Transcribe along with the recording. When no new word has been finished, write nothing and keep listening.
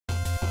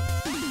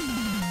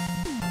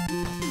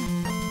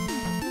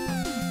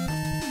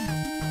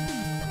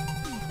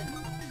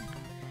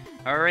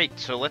Alright,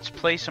 so let's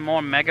play some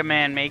more Mega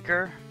Man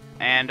Maker.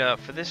 And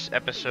for this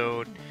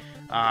episode,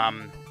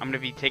 I'm going to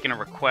be taking a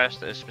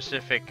request, a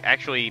specific...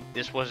 Actually,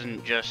 this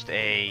wasn't just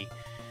a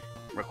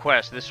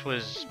request. This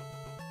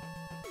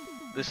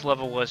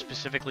level was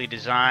specifically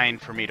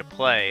designed for me to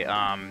play.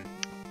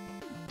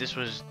 This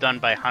was done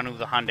by Hanu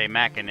the Hyundai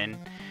Makinen,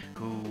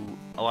 who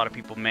a lot of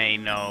people may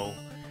know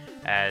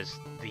as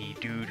the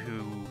dude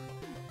who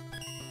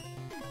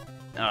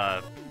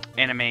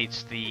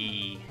animates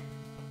the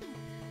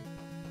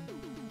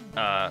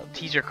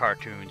teaser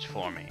cartoons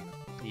for me.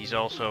 He's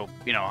also,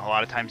 you know, a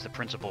lot of times the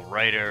principal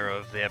writer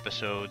of the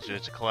episodes.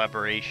 It's a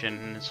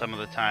collaboration some of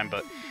the time,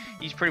 but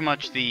he's pretty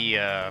much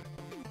the,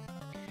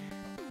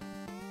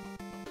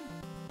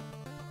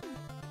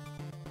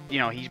 you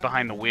know, he's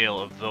behind the wheel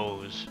of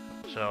those.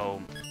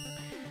 So,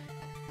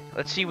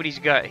 let's see what he's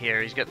got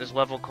here. He's got this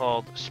level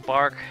called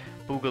Spark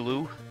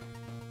Boogaloo.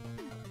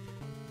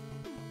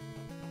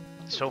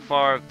 So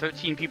far,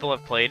 13 people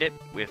have played it,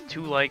 with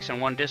 2 likes and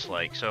 1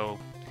 dislike, so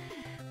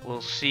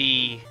we'll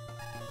see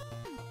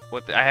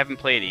what... I haven't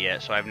played it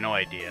yet, so I have no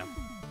idea.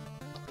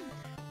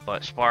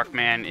 But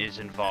Sparkman is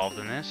involved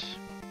in this.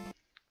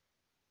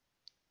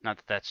 Not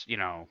that that's, you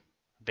know,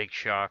 a big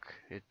shock.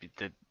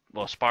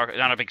 Well,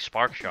 not a big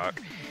spark shock.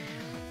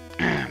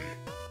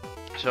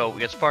 So,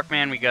 we got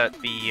Sparkman, we got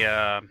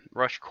the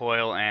Rush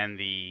Coil, and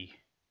the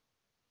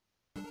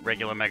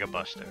regular Mega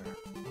Buster.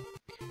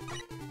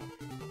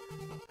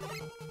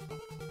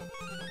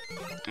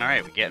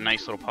 Alright, we get a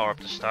nice little power-up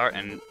to start,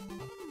 and...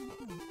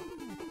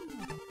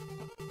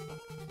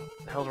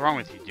 What the hell's wrong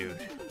with you, dude?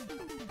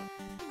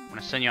 I'm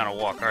gonna send you on a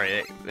walk.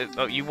 Alright,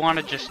 oh, you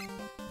wanna just...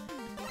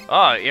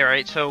 Oh, yeah,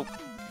 right, so...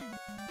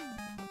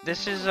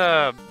 This is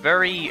a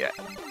very...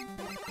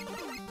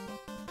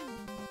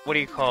 What do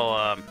you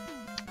call,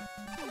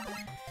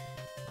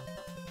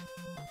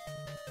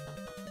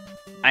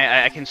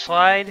 I can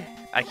slide,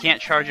 I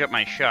can't charge up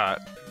my shot,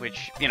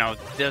 which, you know,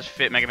 does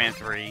fit Mega Man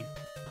 3.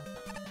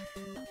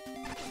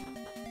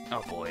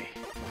 Oh boy.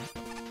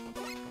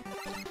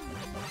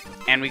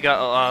 And we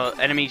got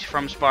enemies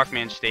from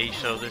Sparkman stage,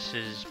 so this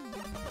is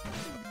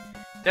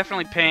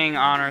definitely paying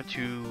honor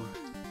to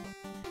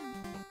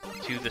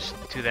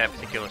that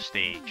particular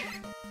stage.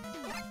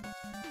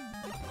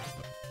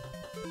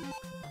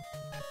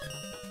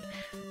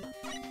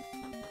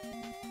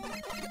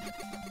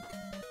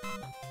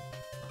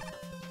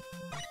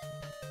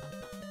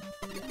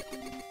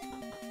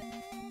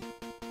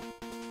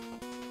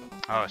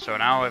 Oh, so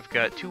now I've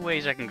got 2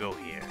 ways I can go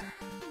here.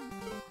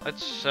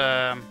 Let's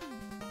go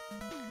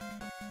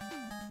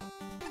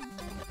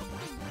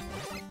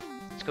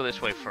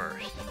this way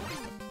first.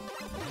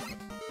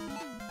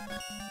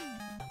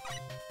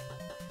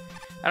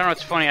 I don't know,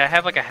 it's funny, I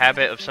have like a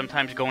habit of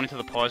sometimes going into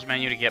the pause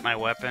menu to get my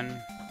weapon.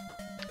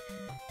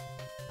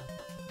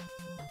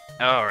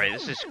 Alright,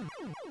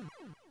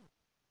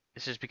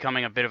 this is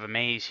becoming a bit of a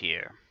maze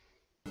here.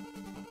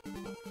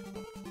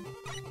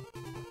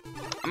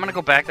 I'm gonna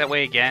go back that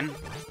way again,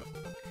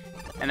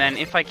 and then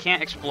if I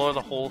can't explore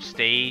the whole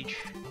stage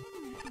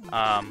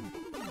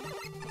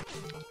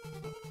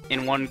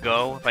in one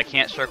go, if I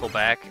can't circle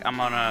back, I'm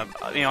gonna,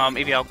 you know,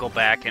 maybe I'll go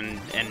back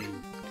and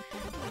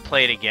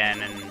play it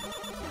again, and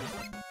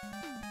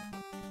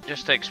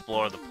just to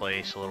explore the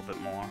place a little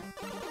bit more.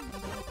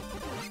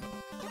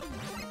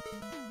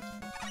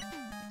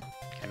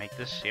 Can I make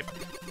this? Yep.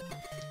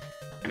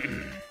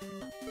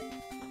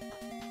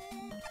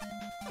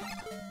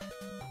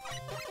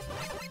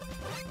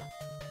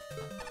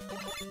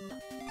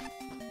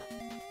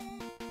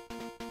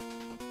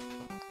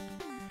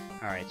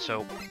 Alright,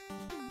 so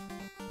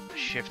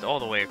shift all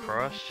the way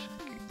across.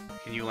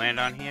 Can you land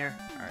on here?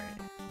 Alright.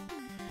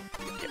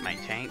 Get my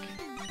tank.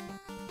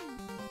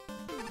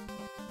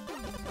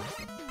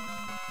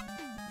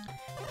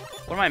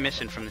 What am I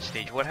missing from this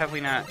stage? What have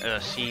we not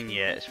seen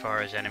yet as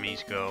far as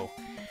enemies go?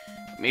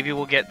 Maybe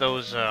we'll get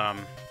those, what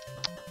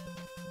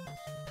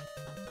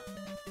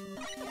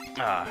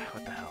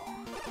the hell?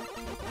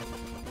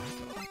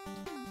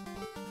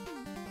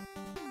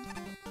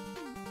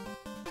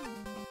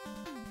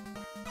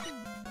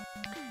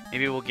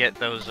 Maybe we'll get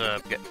those,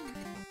 Alright,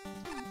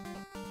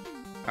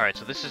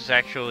 so this is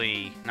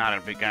actually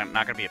not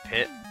gonna be a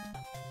pit.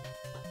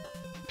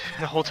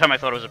 The whole time I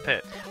thought it was a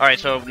pit. Alright,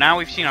 so now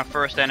we've seen our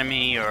first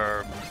enemy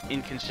or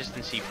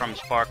inconsistency from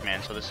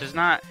Sparkman, so this is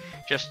not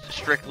just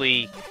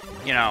strictly,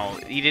 you know,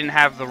 he didn't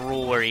have the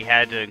rule where he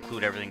had to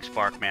include everything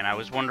Sparkman. I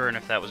was wondering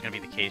if that was gonna be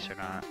the case or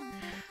not.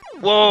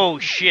 Whoa,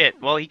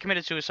 shit! Well, he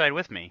committed suicide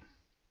with me.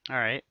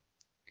 Alright.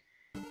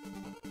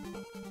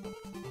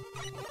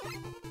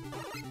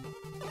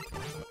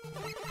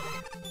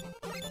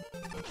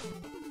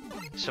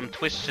 Some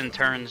twists and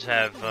turns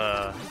have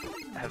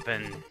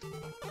been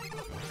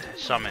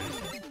summoned.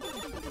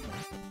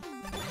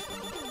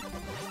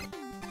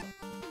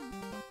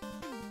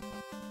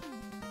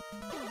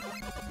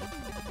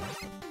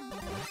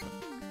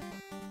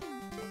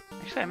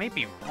 Actually, I may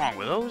be wrong.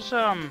 Were those,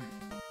 I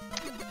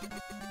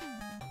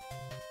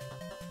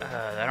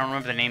don't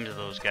remember the names of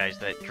those guys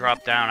that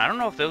dropped down. I don't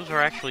know if those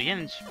were actually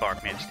in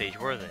Sparkman stage,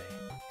 were they?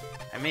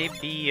 may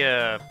be,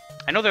 I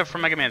know they're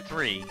from Mega Man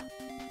 3,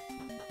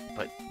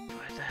 but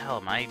what the hell,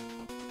 am I...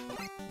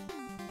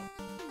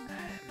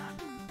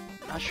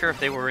 Not sure if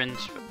they were in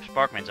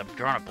Sparkman's. I'm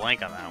drawing a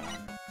blank on that one.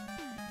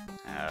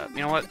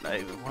 You know what?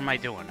 What am I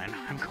doing?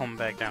 I'm going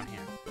back down here.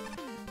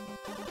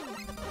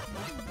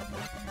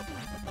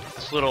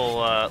 This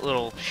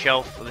little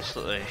shelf, this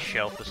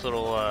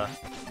little,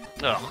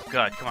 oh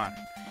god, come on.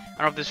 I don't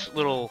know if this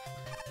little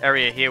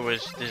area here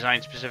was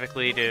designed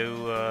specifically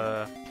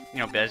to, you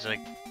know, as like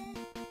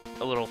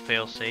a little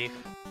fail-safe.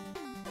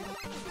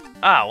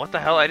 Ah, what the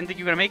hell? I didn't think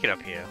you were gonna make it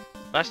up here.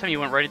 Last time you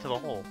went right into the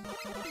hole.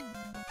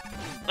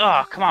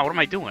 Oh, come on, what am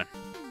I doing?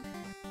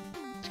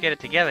 Let's get it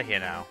together here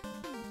now.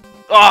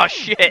 Oh,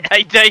 shit!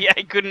 I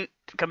couldn't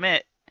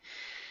commit.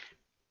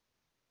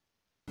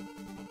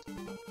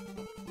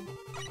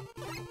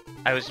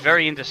 I was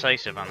very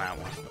indecisive on that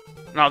one.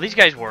 No, these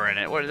guys were in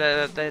it.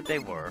 They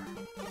were.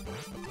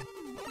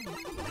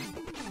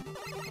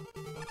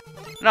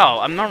 No,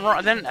 I'm not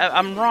wrong. Then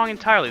I'm wrong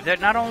entirely. They're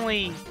not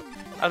only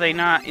are they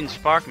not in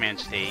Sparkman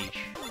stage.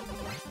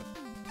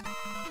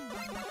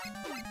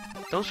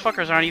 Those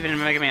fuckers aren't even in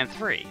Mega Man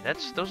 3.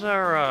 Those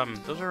are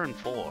in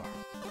 4.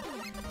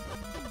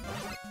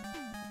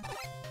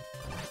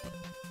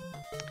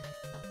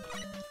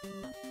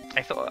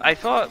 I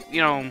thought,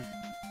 you know,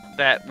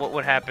 that what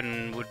would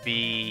happen would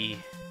be,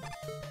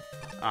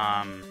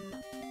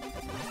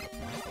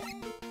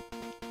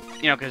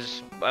 you know,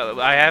 because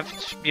I have,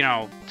 you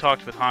know,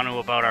 talked with Hanu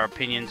about our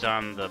opinions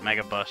on the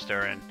Mega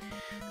Buster, and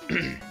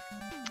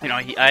you know,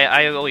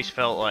 I always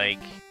felt like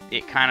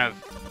it kind of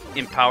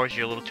empowers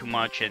you a little too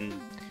much and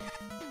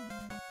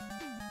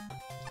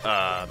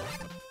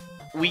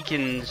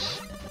weakens.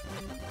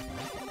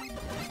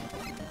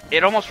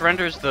 It almost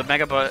renders the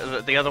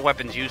the other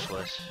weapons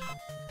useless.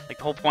 Like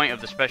the whole point of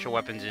the special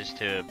weapons is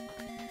to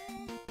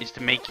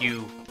make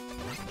you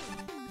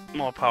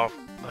more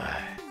powerful.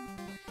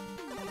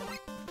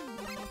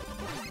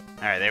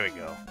 Alright, there we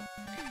go.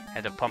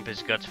 Had to pump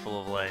his guts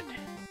full of lead.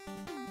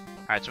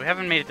 Alright, so we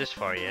haven't made it this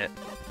far yet.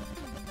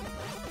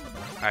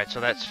 Alright, so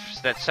that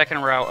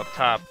second route up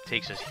top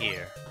takes us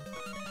here.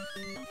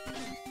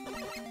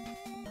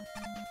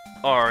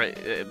 Or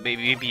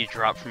maybe you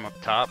drop from up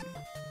top.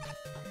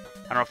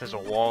 I don't know if there's a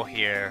wall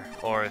here,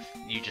 or if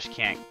you just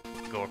can't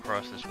go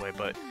across this way,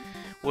 but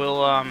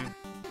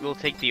we'll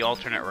take the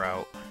alternate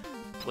route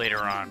later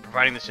on,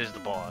 providing this is the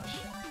boss.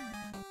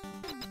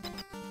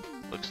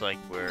 Looks like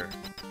we're...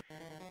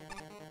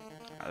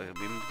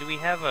 do we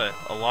have a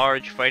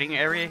large fighting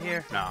area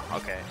here? No,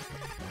 okay.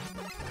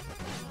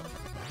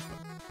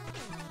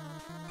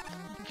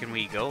 Can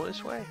we go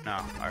this way? No,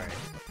 alright.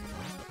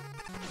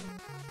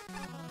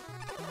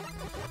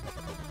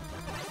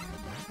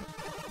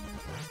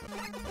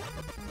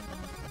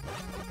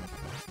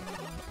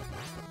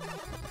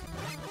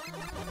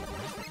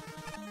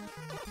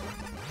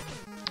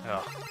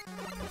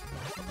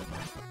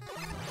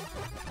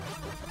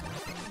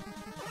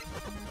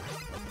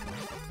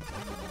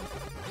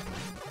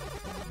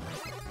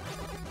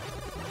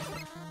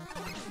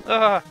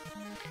 Oh.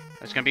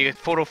 There's gonna be a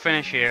photo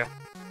finish here.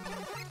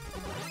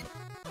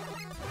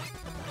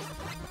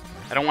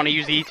 I don't want to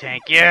use the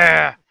E-Tank.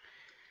 Yeah!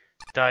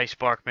 Die,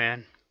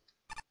 Sparkman.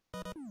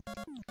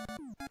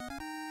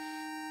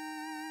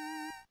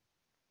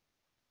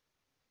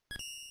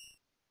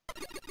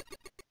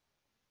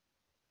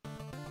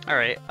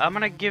 Alright, I'm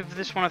gonna give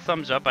this one a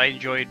thumbs up. I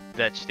enjoyed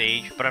that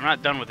stage, but I'm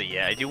not done with it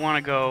yet. I do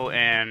want to go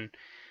and,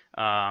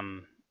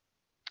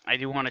 I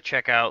do want to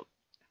check out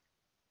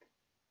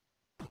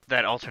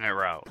that alternate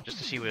route, just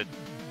to see what...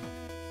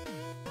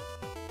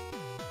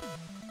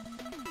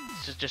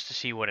 just to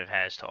see what it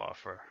has to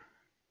offer.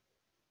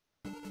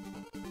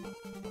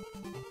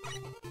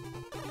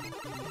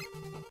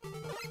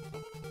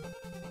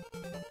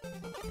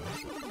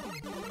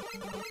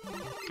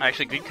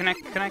 Actually, could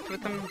connect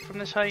with them from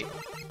this height?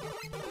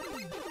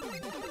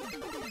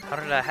 How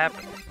did that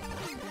happen?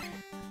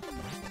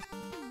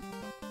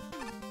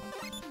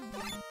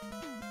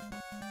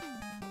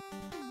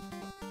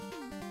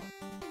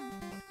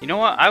 You know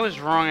what? I was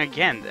wrong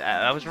again.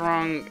 I was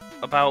wrong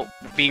about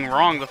being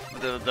wrong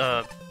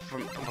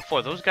from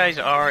before. Those guys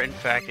are, in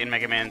fact, in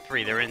Mega Man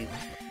 3.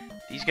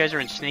 These guys are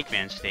in Snake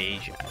Man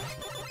stage.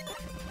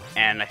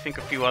 And I think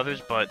a few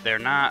others, but they're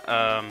not,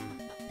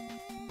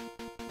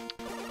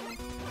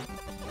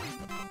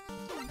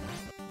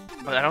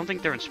 but I don't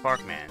think they're in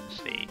Sparkman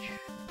stage.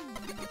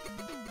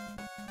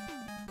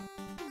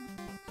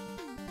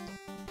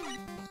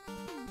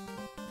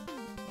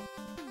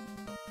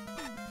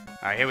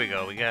 Alright, here we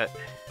go. We got...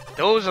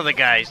 Those are the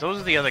guys. Those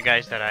are the other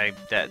guys that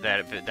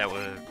that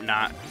were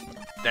not...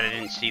 that I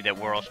didn't see that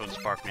were also in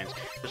Sparkman's.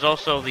 There's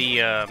also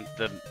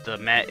the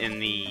Met in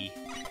the...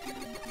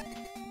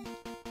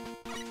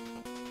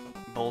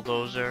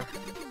 bulldozer.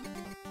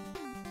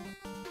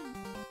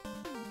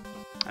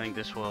 I think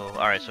this will...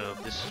 Alright, so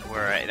this is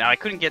where now, I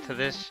couldn't get to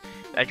this...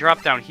 I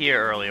dropped down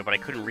here earlier, but I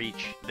couldn't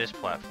reach this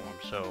platform,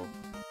 so...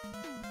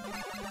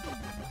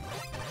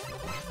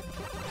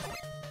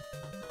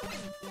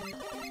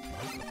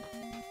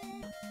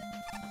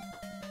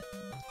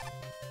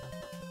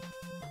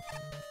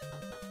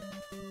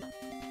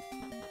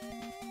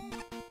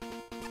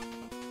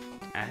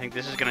 I think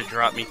this is gonna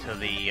drop me to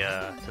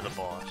the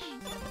boss.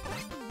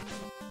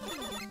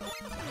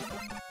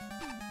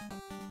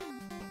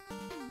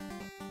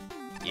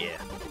 Yeah.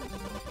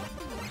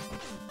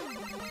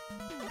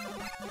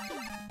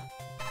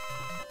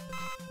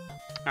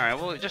 Alright,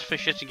 well, just for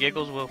shits and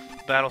giggles, we'll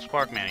battle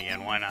Sparkman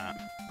again. Why not?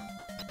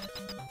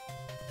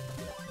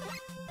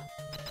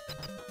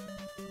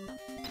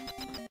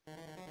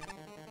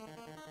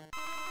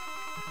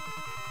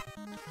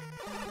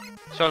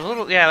 So I was a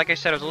little, yeah, like I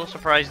said, I was a little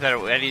surprised that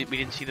we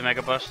didn't see the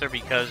Mega Buster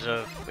because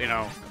of, you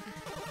know,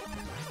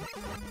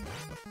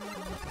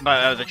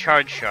 but the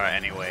charge shot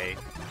anyway.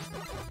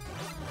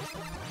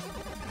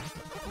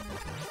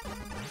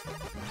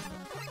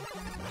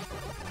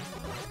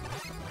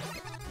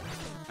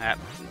 That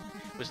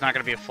was not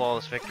going to be a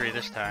flawless victory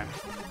this time.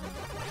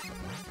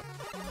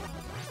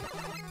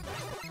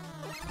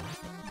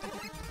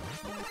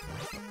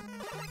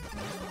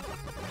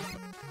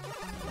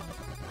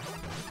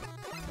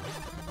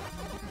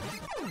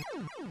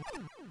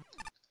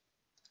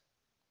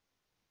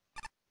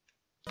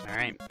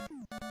 Alright.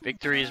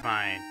 Victory is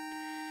mine.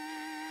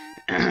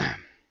 I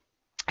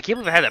can't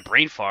believe I had that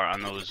brain fart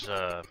on those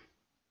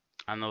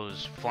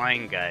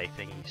flying guy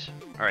thingies.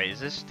 Alright,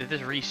 did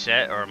this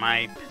reset, or do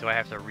I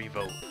have to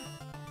revote?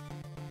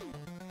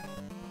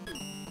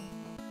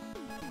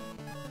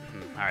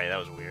 Alright, that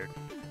was weird.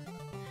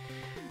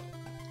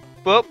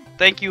 Well,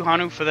 thank you,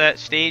 Hanu, for that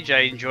stage. I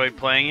enjoyed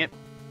playing it.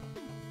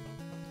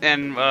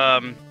 And,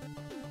 I'll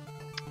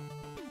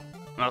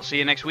see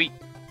you next week.